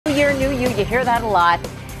You hear that a lot.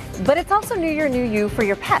 But it's also New Year, New You for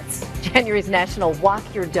your pets. January's National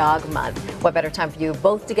Walk Your Dog Month. What better time for you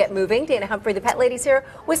both to get moving? Dana Humphrey, the pet lady's here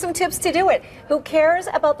with some tips to do it. Who cares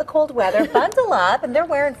about the cold weather? Bundle up, and they're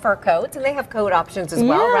wearing fur coats, and they have coat options as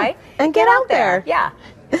well, right? And get out there. Yeah.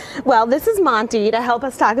 Well, this is Monty to help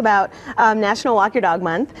us talk about National Walk Your Dog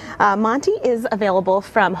Month. Monty is available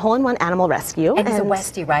from Hole in One Animal Rescue. And he's a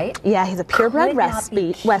Westie, right? Yeah, he's a purebred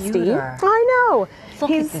Westie. I know. Look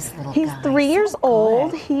at this little he's guy. 3 years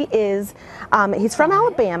old. He is he's from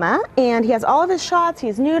Alabama, and he has all of his shots.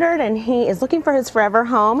 He's neutered, and he is looking for his forever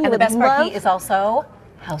home. And the best part, he is also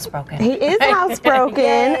housebroken. He is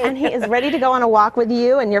housebroken, and he is ready to go on a walk with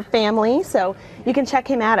you and your family. So you can check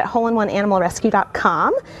him out at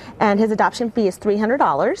holeinoneanimalrescue.com, and his adoption fee is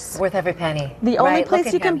 $300. Worth every penny. The only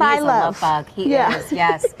place you can buy love. He is a love bug. He is,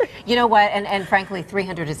 yes. You know what? And frankly,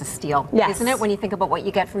 $300 is a steal, isn't it? When you think about what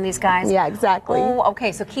you get from these guys. Yeah, exactly. Oh,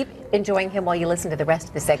 okay. So keep enjoying him while you listen to the rest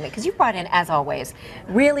of the segment, because you brought in, as always,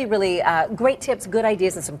 really, really great tips, good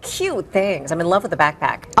ideas, and some cute things. I'm in love with the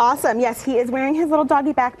backpack. Awesome. Yes, he is wearing his little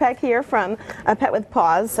doggy backpack here from A Pet with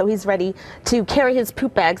Paws, so he's ready to carry his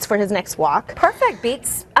poop bags for his next walk. Perfect.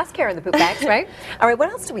 Beats us carrying the poop bags, right? All right, what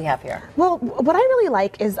else do we have here? Well, what I really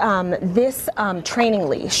like is this training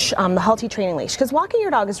leash, the Halti training leash, because walking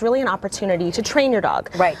your dog is really an opportunity to train your dog.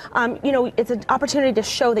 Right. You know, it's an opportunity to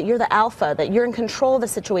show that you're the alpha, that you're in control of the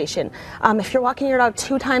situation. If you're walking your dog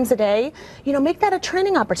 2 times a day, you know, make that a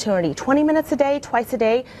training opportunity. 20 minutes a day, twice a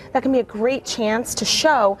day. That can be a great chance to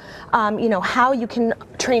show, you know, how you can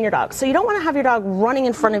train your dog. So you don't want to have your dog running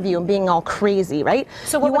in front of you and being all crazy, right?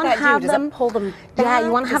 So what would that do? Does that pull them down? Yeah,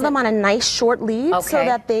 you want to have them on a nice short lead so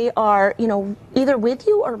that they are, you know, either with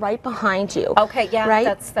you or right behind you. Okay, yeah,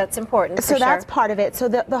 right? That's important. So that's part of it. So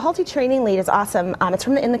the Halti training lead is awesome. It's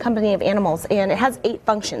from In the Company of Animals, and it has 8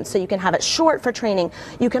 functions. So you can have it short for training.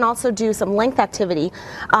 You can also do some length activity.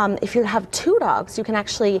 If you have 2 dogs, you can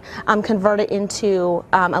actually convert it into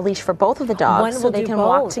a leash for both of the dogs, so they can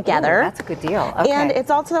walk together. Ooh, that's a good deal. Okay. And it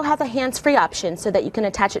also has a hands-free option, so that you can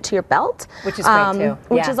attach it to your belt, which is great too.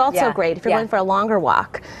 Which is also great if you're going for a longer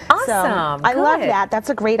walk. Awesome. So I love that. That's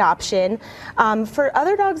a great option. For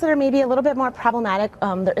other dogs that are maybe a little bit more problematic,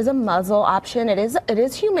 there is a muzzle option. It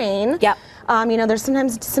is humane. Yep. You know, there's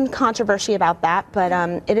sometimes some controversy about that, but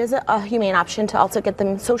it is a humane option to also get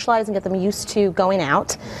them socialized and get them used to going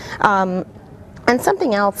out. And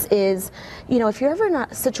something else is, you know, if you're ever in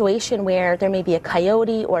a situation where there may be a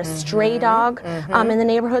coyote or a stray dog in the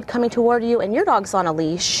neighborhood coming toward you, and your dog's on a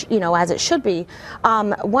leash, you know, as it should be,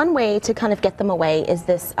 one way to kind of get them away is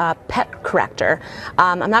this Pet Corrector.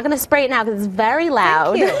 I'm not going to spray it now because it's very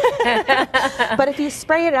loud. But if you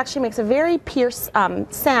spray it, it actually makes a very pierce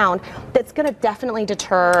sound that's going to definitely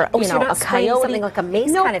deter, you know, a coyote. Something like a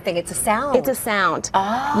mace kind of thing. It's a sound. It's a sound.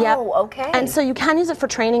 Oh, yep. Okay. And so you can use it for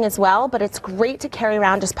training as well, but it's great to carry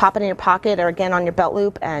around. Just pop it in your pocket or again on your belt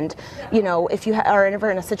loop. And you know, if you are ever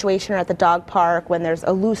in a situation or at the dog park when there's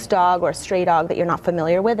a loose dog or a stray dog that you're not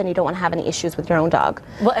familiar with, and you don't want to have any issues with your own dog.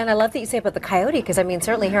 Well, and I love that you say about the coyote, because I mean,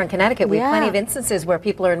 certainly here in Connecticut, we have plenty of instances where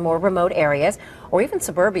people are in more remote areas or even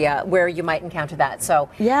suburbia where you might encounter that. So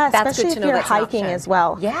yeah, that's especially good to know if you're hiking as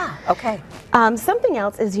well. Yeah. Okay. Something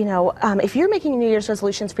else is, you know, if you're making New Year's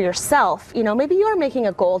resolutions for yourself, you know, maybe you are making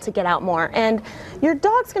a goal to get out more, and your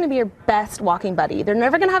dog's going to be your best walking buddy. They're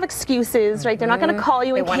never going to have excuses, right? They're not going to call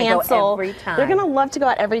you and cancel. Go every time. They're going to love to go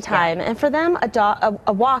out every time. And for them,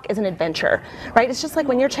 a walk is an adventure, right? It's just like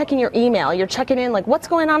when you're checking your email, you're checking in like what's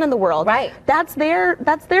going on in the world. Right. That's their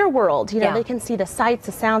world. You know, they can see the sights,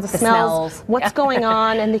 the sounds, the smells, what's going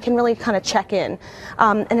on, and they can really kind of check in.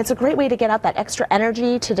 And it's a great way to get out that extra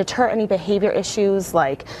energy to deter any behavior issues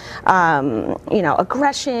like, you know,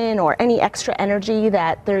 aggression or any extra energy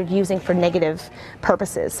that they're using for negative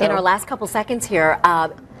purposes. So, in our last couple seconds here,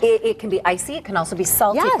 it can be icy. It can also be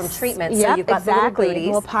salty from treatment. So you've got the little booties.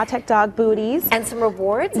 Little Paw Tech dog booties. And some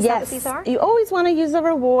rewards? Is that what these are? You always want to use a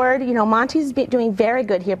reward. You know, Monty's doing very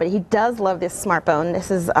good here, but he does love this Smart Bone. This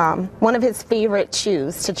is one of his favorite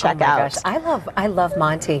chews to check out. Gosh, I love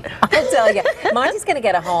Monty. I'll tell you, Monty's going to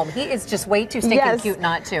get a home. He is just way too stinking cute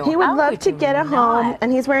not to. He would love to get a home,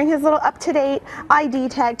 and he's wearing his little up-to-date ID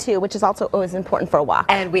tag too, which is also always important for a walk.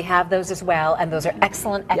 And we have those as well, and those are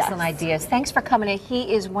excellent ideas. Thanks for coming in.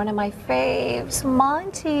 He is one of my faves,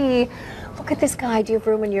 Monty. Look at this guy. Do you have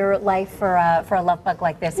room in your life for a love bug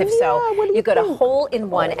like this? If so, you go to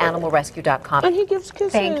holeinoneanimalrescue.com. And he gives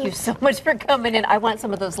kisses. Thank you so much for coming in. I want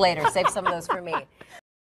some of those later. Save some of those for me.